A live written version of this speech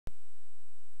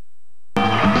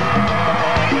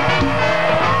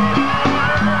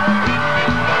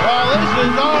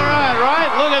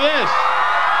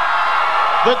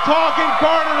The talking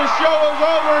part of the show is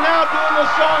over. Now doing the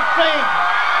song Faint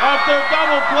off their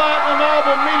double platinum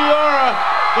album Meteora.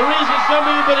 The reason some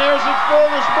of you have been here since 4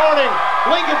 this morning.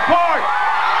 Linkin Park.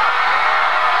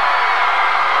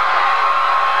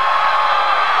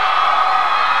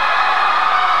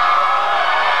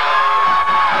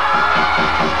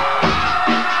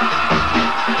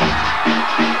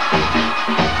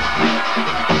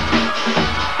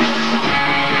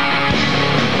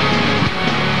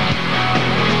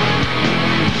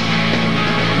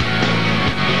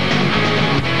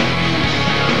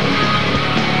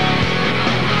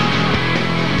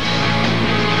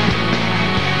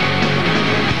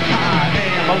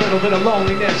 A little bit of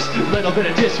loneliness, a little bit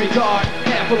of disregard,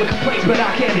 handful of complaints, but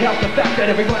I can't help the fact that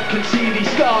everyone can see these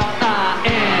scars. I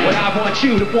am what I want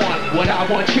you to want, what I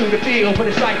want you to feel, but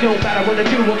it's like no matter what I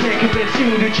do, I can't convince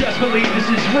you to just believe this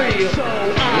is real. So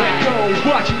I let go,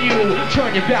 watching you,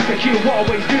 turn your back like you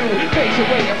always do, face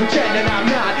away and pretend that I'm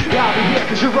not. I'll be here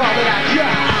cause you're all that I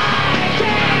got. I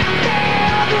can't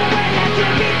feel the way I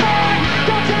did before,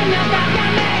 don't turn your back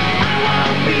on me, I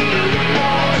won't be your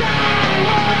time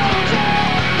won't tell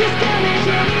this damage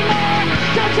anymore,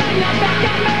 don't turn your back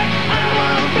on me, I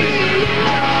won't be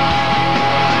yours.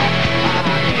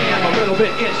 I am a little bit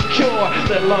insecure, a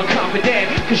little unconfident,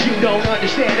 cause you don't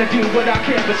understand, I do what I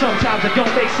can, but sometimes it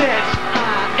don't make sense.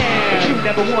 But you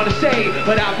never want to say,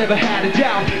 but I've never had a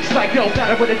doubt. It's like no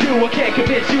matter what I do, I can't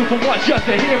convince you for once just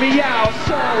to hear me out.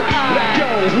 So I let go,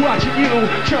 watching you,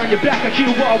 turn your back like you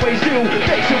always do,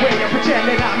 face away and pretend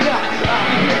that I'm not. I'll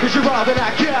be here cause you're all that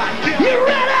I got. You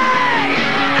ready?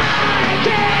 I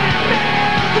can't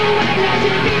bear the way I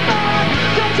did before,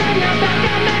 don't turn your back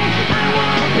on me, I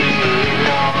won't be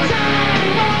no time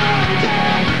won't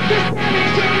tell this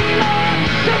damage anymore,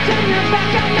 don't turn your back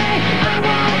on me, I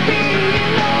won't be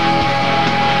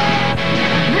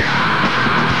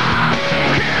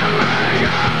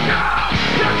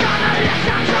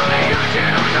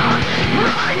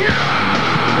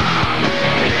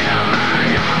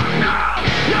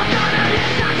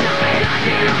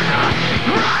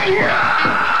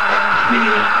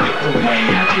the way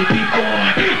I did before,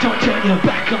 don't turn your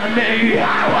back on me,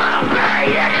 I wanna be yours. I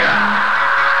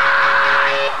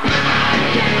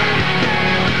can't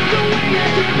feel the way I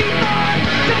did before,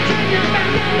 don't turn your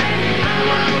back on me, I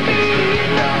wanna be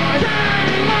yours.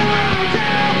 Time won't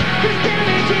tell this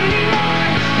damage anymore,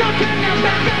 don't turn your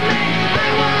back on me, I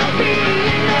wanna be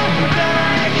yours.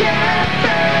 I can't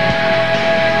feel,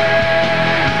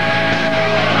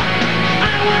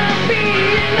 I wanna be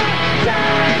yours.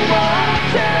 Time won't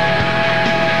tell.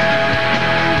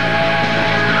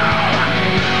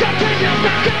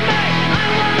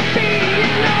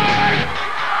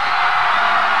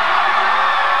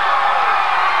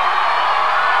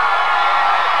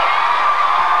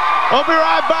 We'll be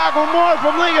right back with more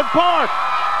from Linkin Park.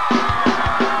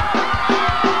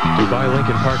 To buy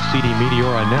Linkin Park CD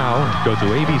Meteora now, go to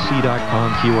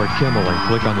abc.com keyword Kimmel and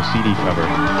click on the CD cover.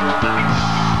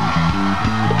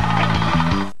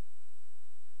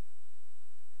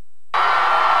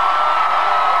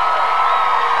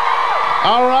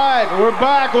 All right, we're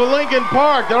back with Linkin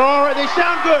Park. They're all right. They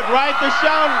sound good, right? They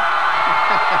sound.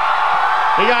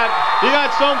 you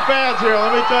got some fans here.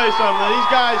 Let me tell you something.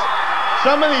 These guys,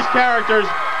 some of these characters.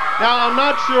 Now, I'm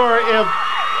not sure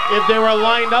if they were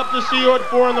lined up to see you at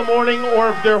 4 in the morning or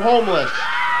if they're homeless.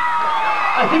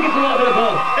 I think it's a little bit of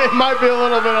both. It might be a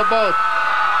little bit of both.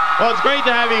 Well, it's great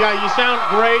to have you guys. You sound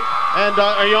great. And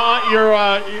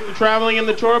you're traveling in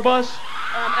the tour bus?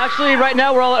 Actually, right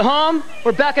now we're all at home.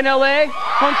 We're back in LA,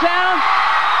 hometown.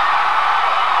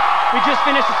 We just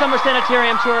finished the Summer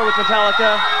Sanitarium tour with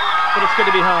Metallica, but it's good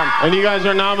to be home. And you guys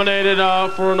are nominated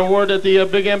for an award at the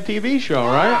Big MTV show,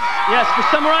 right? Yes, for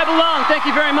Somewhere I Belong. Thank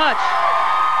you very much.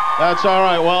 That's all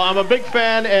right. Well, I'm a big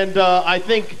fan, and I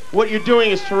think what you're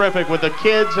doing is terrific with the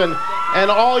kids and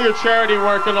all your charity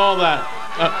work and all that.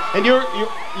 And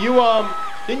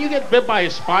didn't you get bit by a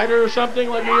spider or something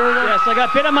like a year ago? Yes, I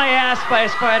got bit on my ass by a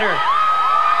spider.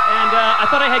 And I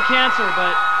thought I had cancer,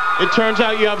 but... It turns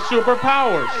out you have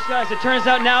superpowers. It does. It turns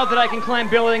out now that I can climb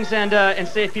buildings and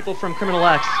save people from criminal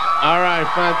acts. All right,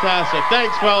 fantastic.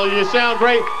 Thanks, fella. You sound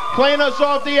great. Playing us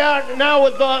off the air now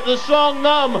with the song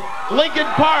Numb, Linkin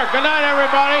Park. Good night,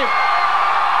 everybody.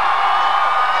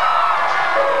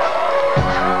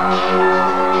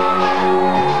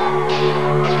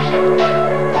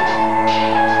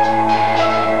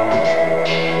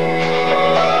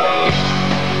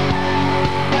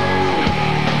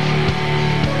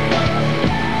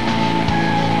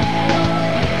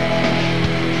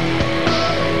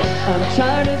 I'm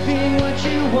tired of being what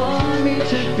you want me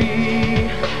to be,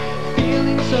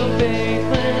 feeling so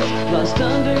faithless, lost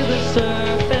under the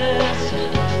surface,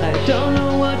 I don't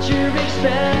know what you're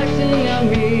expecting of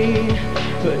me,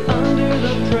 but under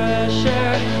the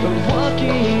pressure of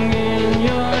walking in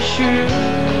your shoes,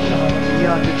 caught in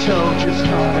the undertow, just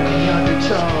caught in the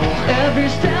undertow. Every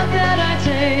step that I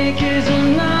take is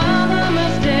another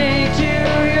mistake to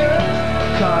you.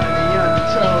 Caught in the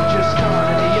undertow, just caught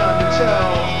in the undertow.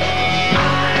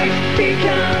 I've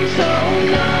become so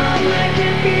numb, I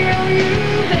can feel you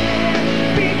there.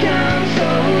 Become so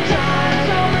tired,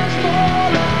 so much more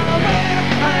aware.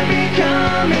 I'm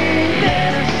becoming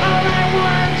this. All I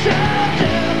want to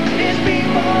do is be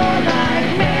more like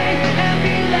me and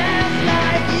be less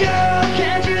like you.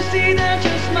 Can't you see that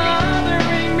you're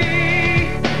smothering me?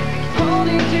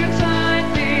 Holding too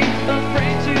tightly,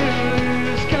 afraid to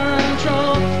lose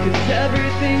control. 'Cause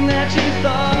everything that you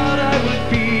thought I would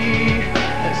be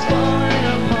has fallen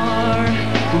apart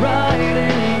right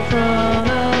in front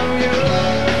of you.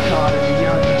 Caught in the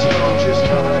undertow, just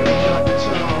caught in the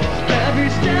undertow. Every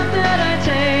step that I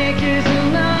take is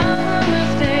another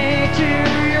mistake to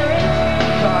you.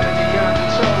 Caught in the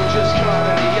undertow, just caught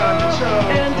in the undertow.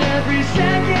 And every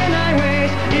second I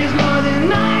waste is more than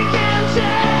I can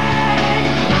take.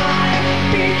 I've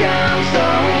become so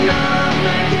numb,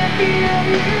 I can't feel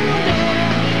you there.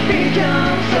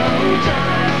 Become so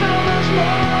tired, so much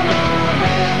more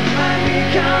aware. I'm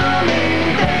becoming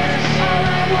this. All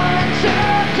I want to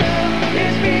do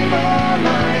is be more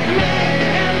like me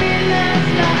and be less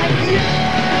like you.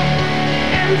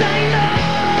 And I know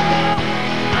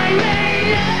I may